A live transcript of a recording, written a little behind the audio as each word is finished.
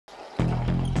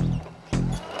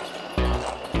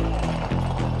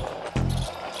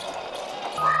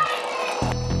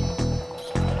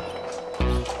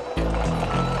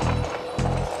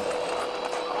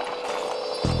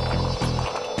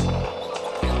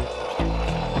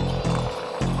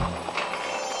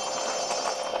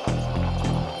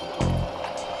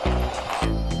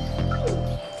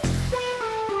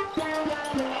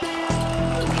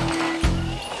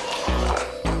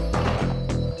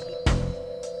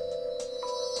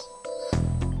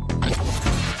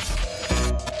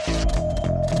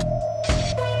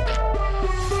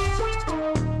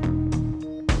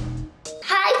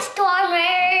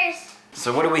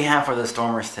So what do we have for the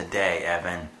Stormers today,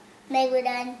 Evan?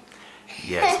 Megalodon.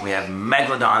 Yes, we have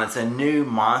Megalodon. It's a new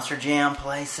Monster Jam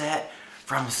playset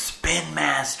from Spin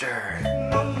Master.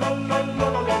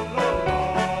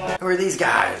 Who are these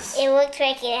guys? It looks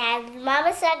like it has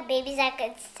Mama Shark, Baby Shark,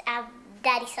 and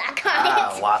Daddy Shark on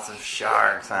Ah, it. lots of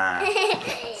sharks, huh?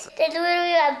 There's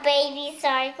literally a baby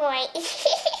shark right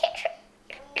here.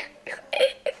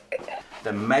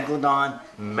 The Megalodon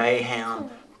Mayhem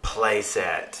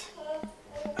Playset.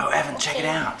 Oh, Evan, check it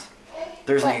out.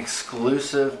 There's an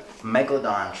exclusive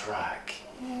Megalodon truck.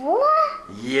 What?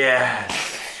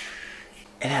 Yes.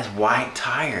 It has white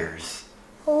tires.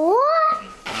 What?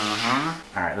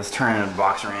 All right, let's turn the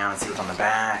box around and see what's on the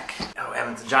back. Oh,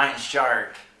 Evan's a giant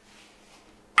shark.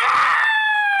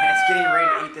 And it's getting ready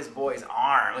to eat this boy's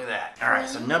arm. Look at that. All right,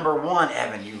 so number 1,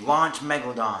 Evan, you launch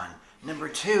Megalodon. Number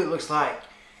 2, it looks like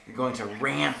you're going to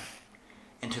ramp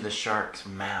into the shark's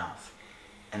mouth.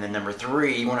 And then number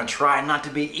 3, you want to try not to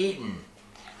be eaten.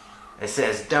 It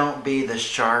says, don't be the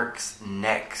shark's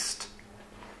next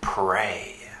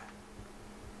prey.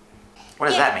 What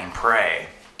does that mean, prey?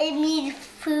 It means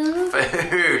food.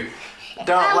 Food.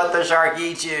 Don't let the shark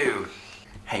eat you.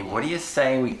 Hey, what do you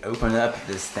say we open up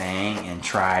this thing and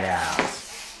try it out?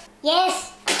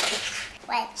 Yes.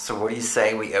 What? So what do you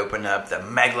say we open up the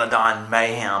Megalodon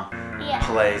Mayhem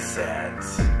playset?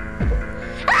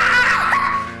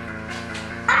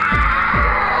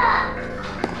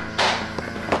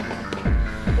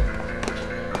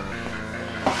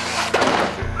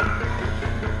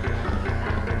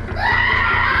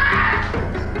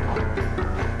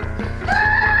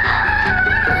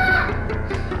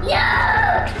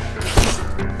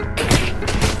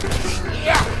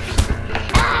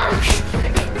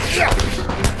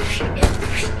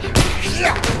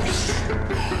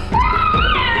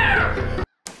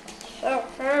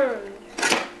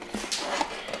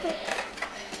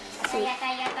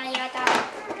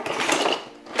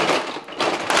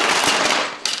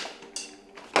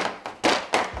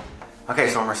 Okay,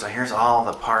 Stormer, so here's all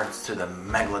the parts to the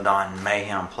Megalodon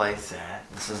Mayhem playset.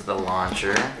 This is the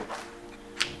launcher.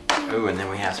 Ooh, and then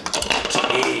we have some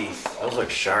teeth. Those look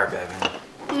sharp, Evan.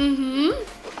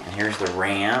 And here's the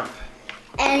ramp.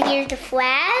 And here's the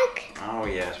flag. Oh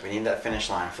yes, we need that finish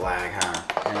line flag, huh?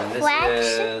 And then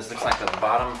this looks like the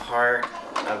bottom part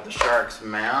of the shark's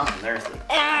mouth. And there's the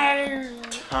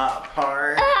top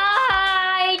part.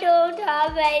 I don't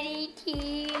have any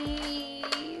teeth.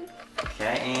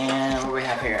 Okay, and what do we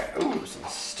have here? Ooh, some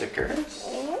stickers.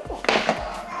 All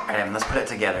right, Evan, let's put it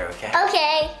together, okay?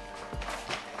 Okay.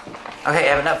 Okay,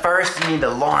 Evan, up first you need the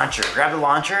launcher. Grab the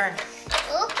launcher.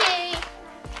 Okay.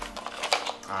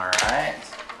 All right.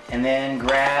 And then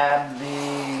grab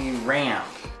the ramp.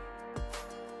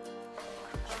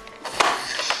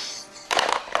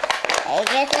 I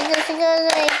guess it just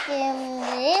goes like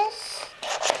this.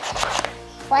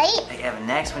 Wait. Hey, Evan,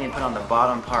 next we need to put on the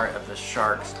bottom part of the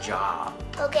shark's jaw.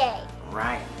 Okay.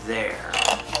 Right there.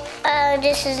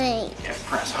 This isn't. Yeah,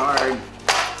 press hard.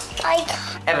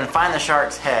 Evan, find the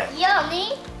shark's head.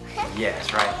 Yummy.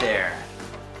 Yes, right there.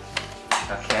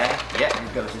 Okay. Yep,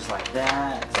 it goes just like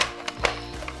that.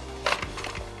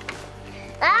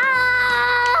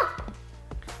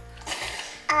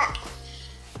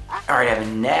 All right,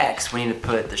 Evan, next we need to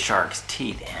put the shark's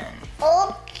teeth in.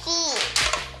 Okay.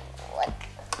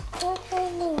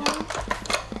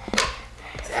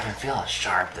 Evan, feel how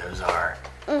sharp those are.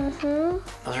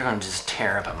 Those are gonna just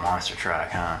tear up a monster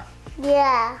truck, huh?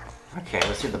 Yeah. Okay,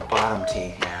 let's do the bottom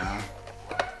teeth now.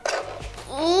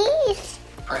 Ease.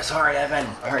 Press hard, Evan.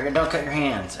 Hurry, don't cut your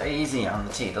hands. Easy on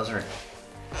the teeth. Those are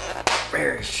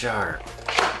very sharp.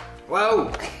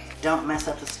 Whoa! Don't mess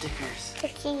up the stickers.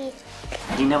 Okay.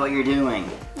 You know what you're doing.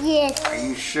 Yes. Are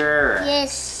you sure?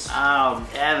 Yes. Oh,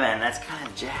 Evan, that's kind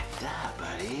of jacked up,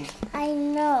 buddy. I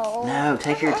know. No,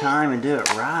 take your time and do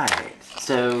it right.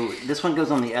 So, this one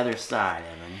goes on the other side,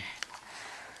 Evan.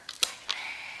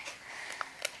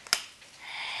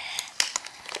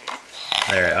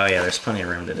 There, oh yeah, there's plenty of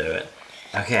room to do it.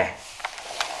 Okay.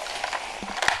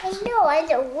 I know, I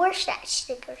the worst at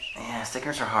stickers. Yeah,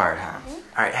 stickers are hard, huh?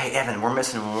 All right, hey, Evan, we're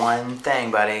missing one thing,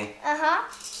 buddy. Uh-huh.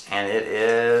 And it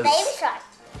is... Baby shark.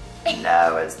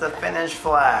 No, it's the finish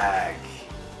flag.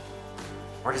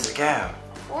 Where does it go?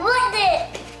 What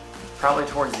the? Probably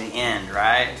towards the end,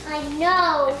 right? I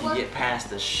know. If you get past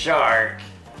the shark,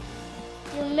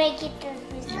 you make it to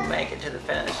you make it to the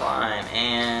finish line,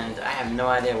 and I have no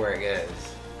idea where it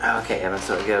goes. Okay, Evan,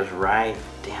 so it goes right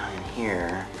down in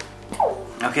here.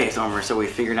 Okay, so we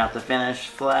figured out the finish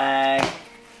flag.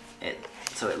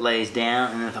 So it lays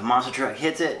down, and if a monster truck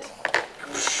hits it,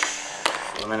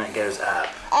 and then it goes up.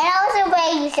 And also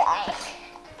baby shark.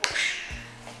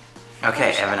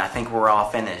 Okay, Evan, I think we're all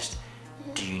finished.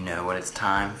 Do you know what it's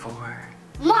time for?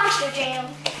 Monster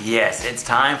Jam. Yes, it's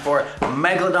time for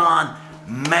Megalodon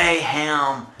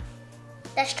Mayhem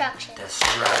Destruction.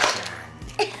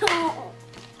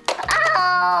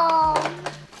 Oh.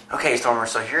 Okay, Stormer,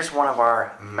 so here's one of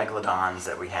our Megalodons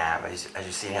that we have. As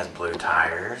you see, it has blue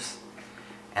tires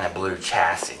and a blue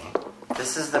chassis.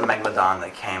 This is the Megalodon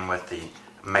that came with the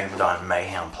Megalodon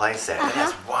Mayhem Playset. It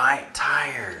has white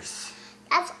tires.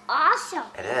 That's awesome.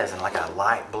 It is, and like a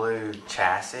light blue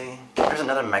chassis. There's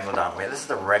another Megalodon. This is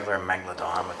the regular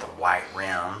Megalodon with the white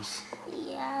rims.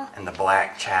 Yeah. And the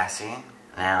black chassis.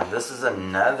 Now, this is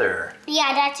another...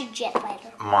 Yeah, that's a jet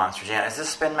fighter. Monster Jam. Is this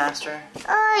Spin Master?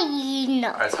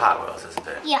 No. Or it's Hot Wheels, isn't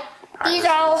it? Yeah. Right, These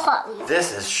are all Hot Wheels.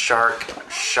 This is Shark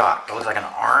Shock. It looks like an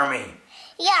army.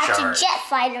 Yeah, it's shark. a jet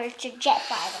fighter. It's a jet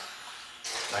fighter.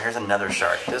 So here's another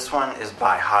shark. This one is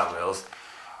by Hot Wheels.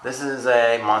 This is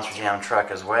a Monster Jam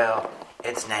truck as well.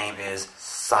 Its name is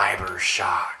Cyber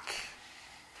Shock.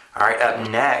 All right, up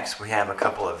next we have a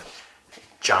couple of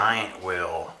giant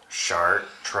wheel shark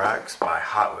trucks by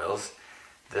Hot Wheels.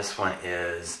 This one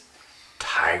is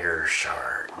Tiger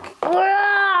Shark.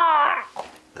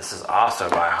 This is also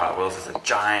by Hot Wheels. It's a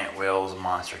giant wheels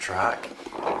monster truck.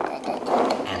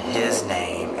 And his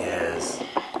name is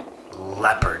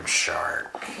Leopard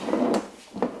Shark.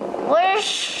 We're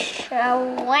surrounding.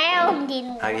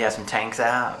 Oh, you have some tanks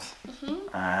out? Oh,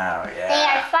 yeah. They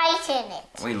are fighting it.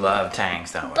 We love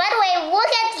tanks, don't we? By the way, look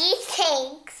at these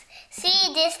tanks.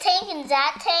 See this tank and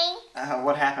that tank?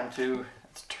 What happened to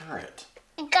its turret?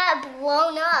 It got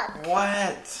blown up.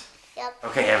 What? Yep.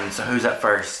 Okay, Evan, so who's up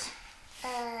first?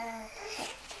 Now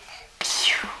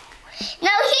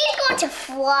he's going to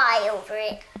fly over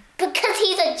it because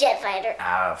he's a jet fighter.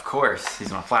 Of course. He's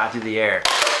going to fly through the air.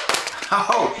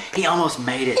 Oh, he almost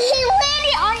made it. He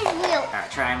landed on his wheel. All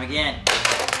right, try him again.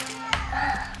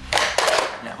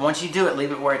 Now, once you do it,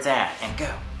 leave it where it's at and go.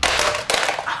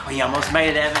 Oh, he almost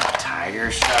made it, Evan.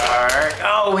 Tiger Shark.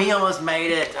 Oh, he almost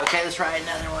made it. Okay, let's try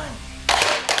another one.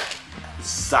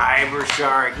 Cyber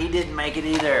Shark. He didn't make it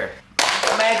either.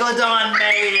 Megalodon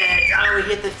made it. Oh, he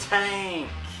hit the tank.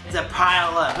 It's a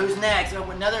pile up. Who's next? Oh,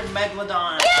 another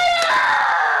Megalodon.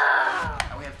 Yeah!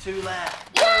 Oh, we have two left.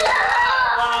 Yeah!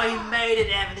 Oh, he made it,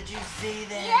 Evan. Did you see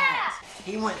that? Yeah.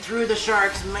 He went through the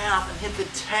shark's mouth and hit the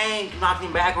tank, knocked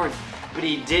him backwards, but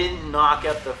he didn't knock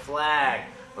up the flag.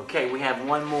 Okay, we have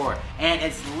one more, and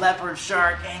it's Leopard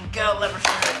Shark, and go Leopard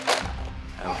Shark.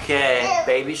 Okay,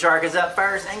 Baby Shark is up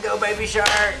first, and go Baby Shark.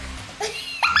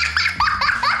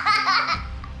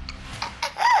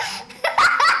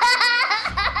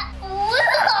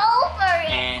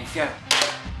 And go.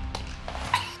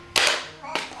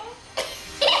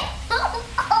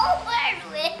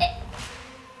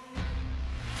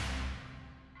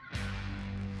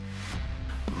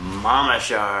 Mama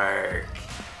Shark.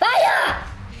 Fire!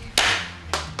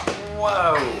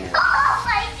 Whoa. Oh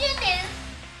my goodness.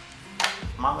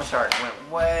 Mama Shark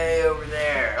went way over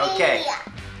there. Okay. Yeah.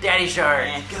 Daddy Shark.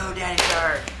 And go Daddy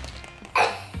Shark.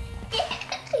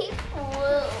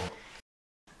 Whoa.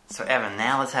 So Evan,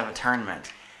 now let's have a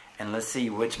tournament. And let's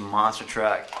see which monster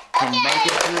truck can make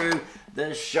it through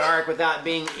the shark without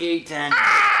being eaten.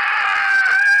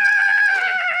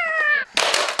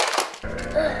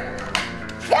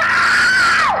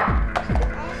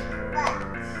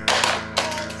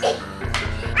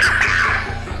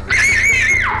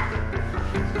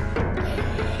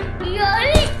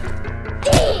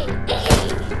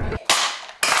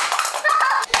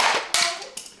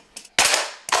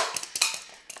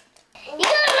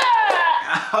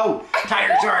 Oh,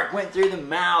 Tiger Shark went through the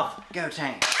mouth. Go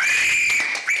tank.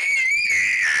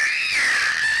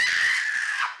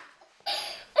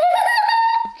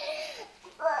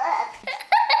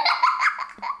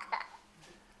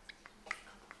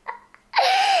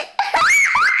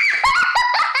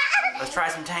 Let's try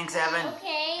some tanks, Evan.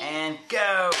 Okay. And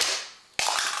go.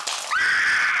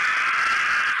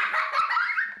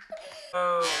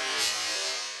 Oh.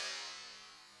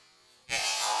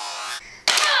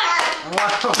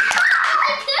 Whoa.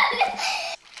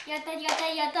 Yata, yata,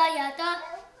 yata, yata.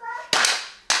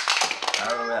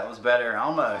 Oh, that was better.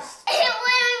 Almost. It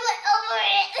literally went over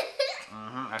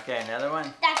it. Okay, another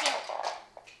one. That's it.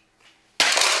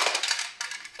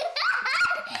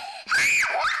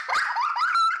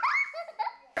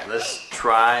 Let's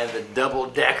try the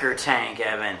double-decker tank,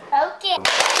 Evan. Okay.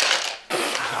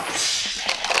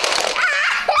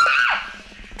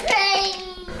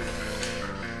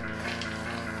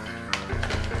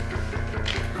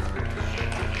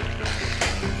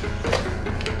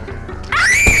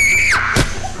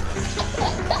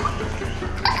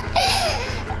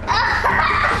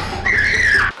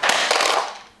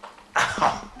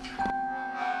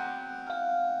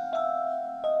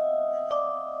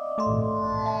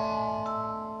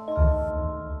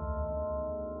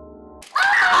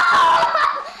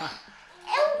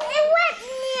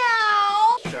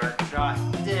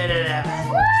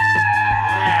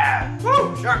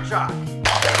 Shark shot.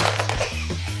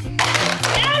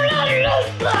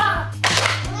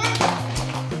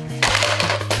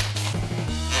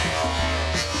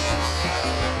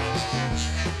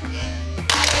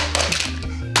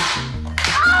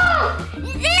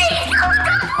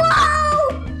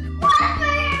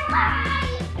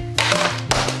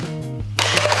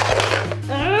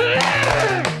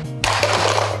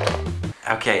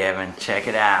 Okay, Evan, check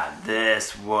it out.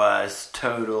 This was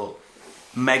total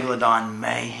Megalodon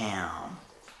Mayhem.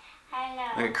 I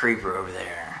know. Look at Creeper over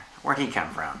there. Where'd he come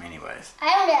from, anyways?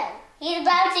 I don't know. He's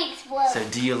about to explode. So,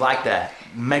 do you like that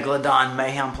Megalodon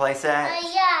Mayhem playset?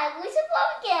 Yeah, we're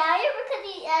supposed to get out here because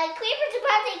the Creeper's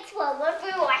about to explode. One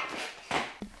for one.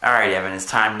 Alright, Evan, it's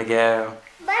time to go.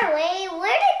 By the way,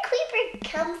 where did Creeper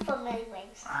come from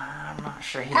anyways? I'm not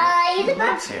sure. He he's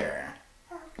lives here.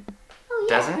 Oh,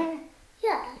 yeah. Doesn't he?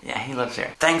 Yeah. Yeah, he lives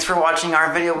here. Thanks for watching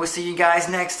our video. We'll see you guys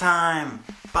next time.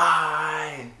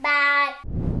 Bye. Bye.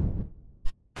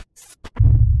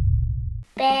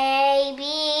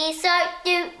 Baby shark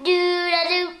doo doo da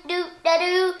doo doo da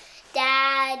doo.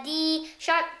 Daddy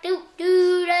shark doo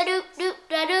doo da doo doo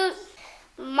da doo.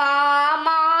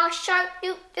 Mama shark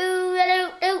doo doo da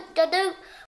doo doo da doo.